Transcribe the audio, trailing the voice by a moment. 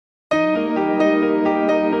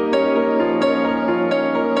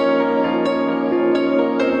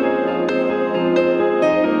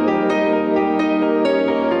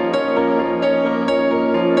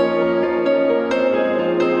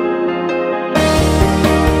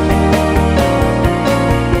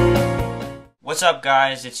What's up,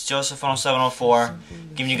 guys? It's Joseph0704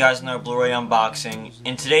 giving you guys another Blu-ray unboxing.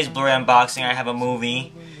 In today's Blu-ray unboxing, I have a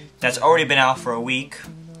movie that's already been out for a week.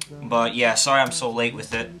 But yeah, sorry I'm so late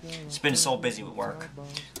with it. It's been so busy with work.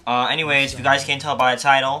 Anyways, if you guys can't tell by the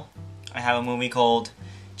title, I have a movie called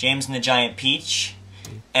James and the Giant Peach.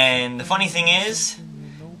 And the funny thing is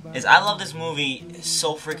I love this movie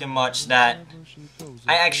so freaking much that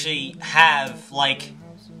I actually have like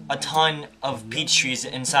a ton of peach trees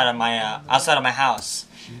inside of my outside of my house,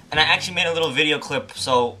 and I actually made a little video clip.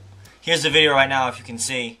 So here's the video right now, if you can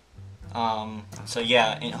see. So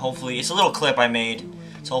yeah, and hopefully it's a little clip I made.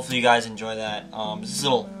 So hopefully you guys enjoy that. It's a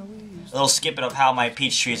little snippet of how my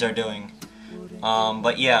peach trees are doing.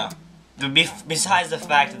 But yeah, besides the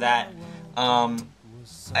fact that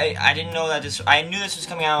I didn't know that this. I knew this was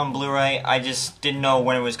coming out on Blu-ray. I just didn't know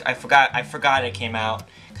when it was. I forgot it came out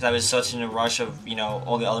because I was such in a rush of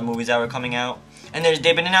all the other movies that were coming out. And they've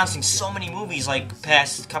been announcing so many movies like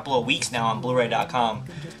past couple of weeks now on Blu-ray.com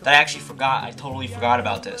that I actually forgot. I totally forgot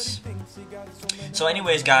about this. So,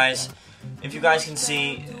 anyways, guys, if you guys can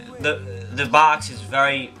see, the box is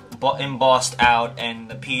very embossed out, and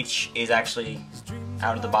the peach is actually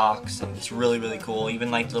out of the box, and it's really cool. Even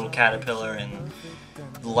like the little caterpillar and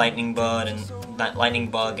the lightning bug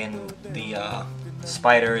and the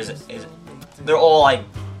spider is they're all like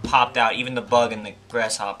popped out, even the bug and the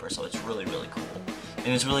grasshopper. So it's really cool, and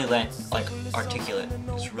it's really like articulate.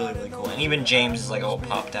 It's really cool, and even James is like all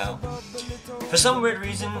popped out. For some weird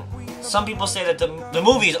reason, some people say that the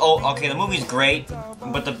movie's the movie's great,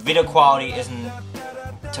 but the video quality isn't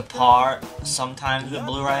to par sometimes with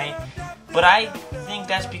Blu-ray. But I think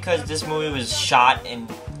that's because this movie was shot in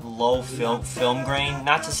low film grain.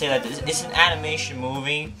 Not to say that it's an animation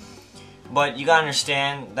movie, but you gotta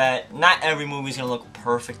understand that not every movie is gonna look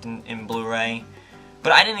perfect in Blu-ray.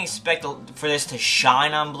 But I didn't expect for this to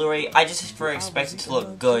shine on Blu-ray. I just expect it to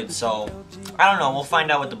look good. So I don't know. We'll find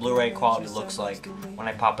out what the Blu-ray quality looks like when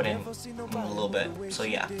I pop it in a little bit. So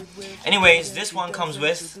yeah. Anyways, this one comes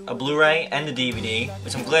with a Blu-ray and the DVD,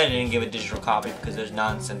 which I'm glad I didn't give a digital copy because there's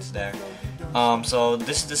nonsense there. So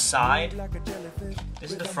this is the side.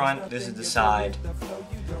 This is the front. This is the side.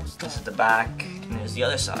 This is the back, and there's the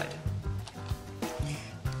other side.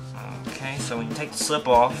 Okay, so when you take the slip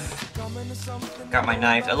off, got my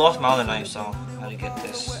knife. I lost my other knife, so how to get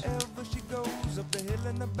this?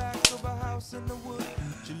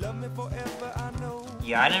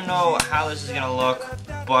 Yeah, I didn't know how this is gonna look,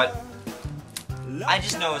 but I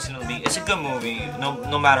just know it's a good movie,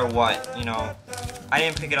 no matter what, I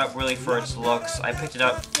didn't pick it up really for its looks. I picked it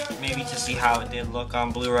up maybe to see how it did look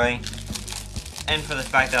on Blu-ray, and for the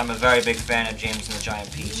fact that I'm a very big fan of James and the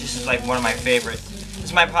Giant Peach. This is like one of my favorite. This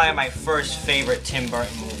is probably my first favorite Tim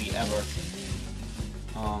Burton movie ever.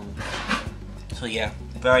 So yeah,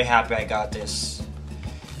 very happy I got this.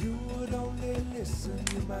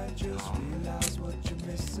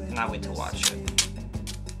 Cannot wait to watch it.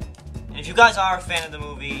 And if you guys are a fan of the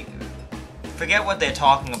movie, forget what they're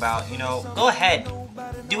talking about. Go ahead,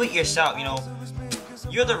 do it yourself.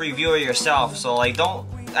 You're the reviewer yourself. So like,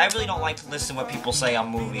 I really don't like to listen to what people say on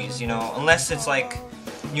movies. Unless it's like,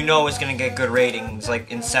 it's gonna get good ratings, like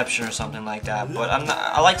Inception or something like that. But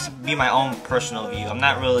I like to be my own personal view.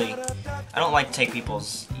 I don't like to take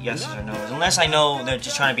people's yeses or nos, unless I know they're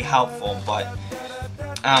just trying to be helpful. But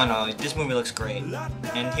I don't know. This movie looks great,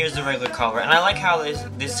 and here's the regular cover. And I like how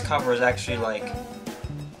this cover is actually like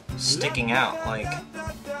sticking out, like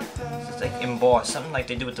it's like embossed, something like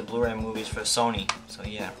they do with the Blu-ray movies for Sony. So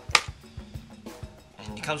yeah,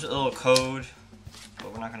 and it comes with a little code,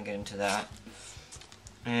 but we're not gonna get into that.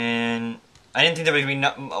 And I didn't think there would be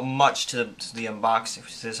much to the unboxing,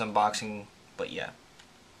 to this unboxing, but yeah.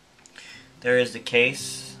 There is the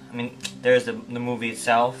case. There's the movie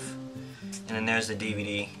itself, and then there's the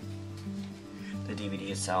DVD. The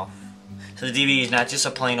DVD itself. So the DVD is not just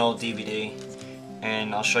a plain old DVD,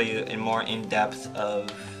 and I'll show you in more in-depth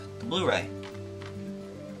of the Blu-ray.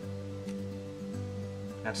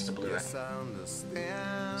 That's the Blu-ray.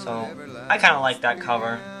 So I kind of like that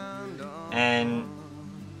cover, and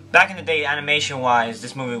back in the day, animation-wise,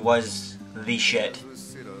 this movie was the shit.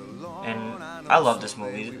 And I love this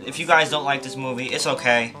movie. If you guys don't like this movie, it's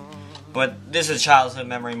okay. But this is a childhood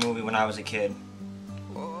memory movie when I was a kid.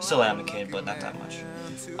 Still am a kid, but not that much.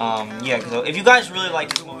 Yeah, so if you guys really like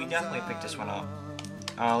this movie, definitely pick this one up.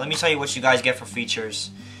 Let me tell you what you guys get for features.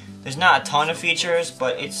 There's not a ton of features,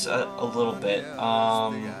 but it's a little bit.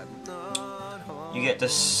 You get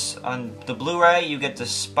this on the Blu-ray. You get the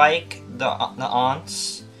Spike, the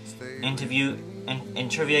Aunts, in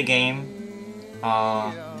trivia game.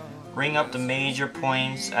 Ring up the major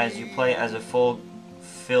points as you play as a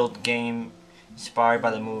full-filled game inspired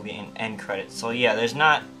by the movie and end credits. So yeah, there's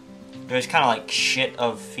kind of like shit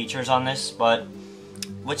of features on this, but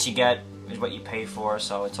what you get is what you pay for,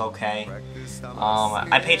 so it's okay.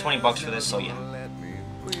 I paid 20 bucks for this, so yeah,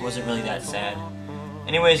 it wasn't really that sad.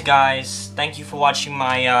 Anyways, guys, thank you for watching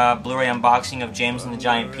my Blu-ray unboxing of James and the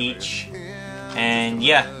Giant Peach, and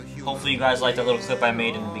yeah, hopefully you guys liked that little clip I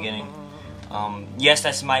made in the beginning. Yes,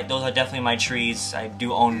 those are definitely my trees. I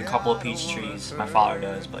do own a couple of peach trees. My father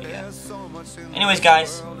does, but yeah. Anyways,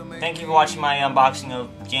 guys, thank you for watching my unboxing of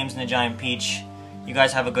James and the Giant Peach. You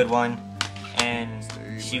guys have a good one, and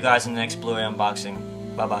see you guys in the next Blu-ray unboxing.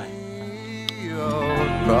 Bye-bye.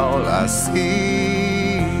 All I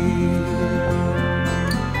see.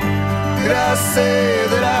 Did I say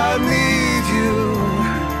that I need you?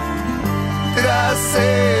 Did I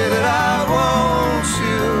say that I want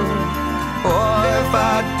you? Or if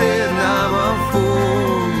I did, I'm a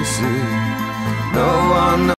fool, you see. No one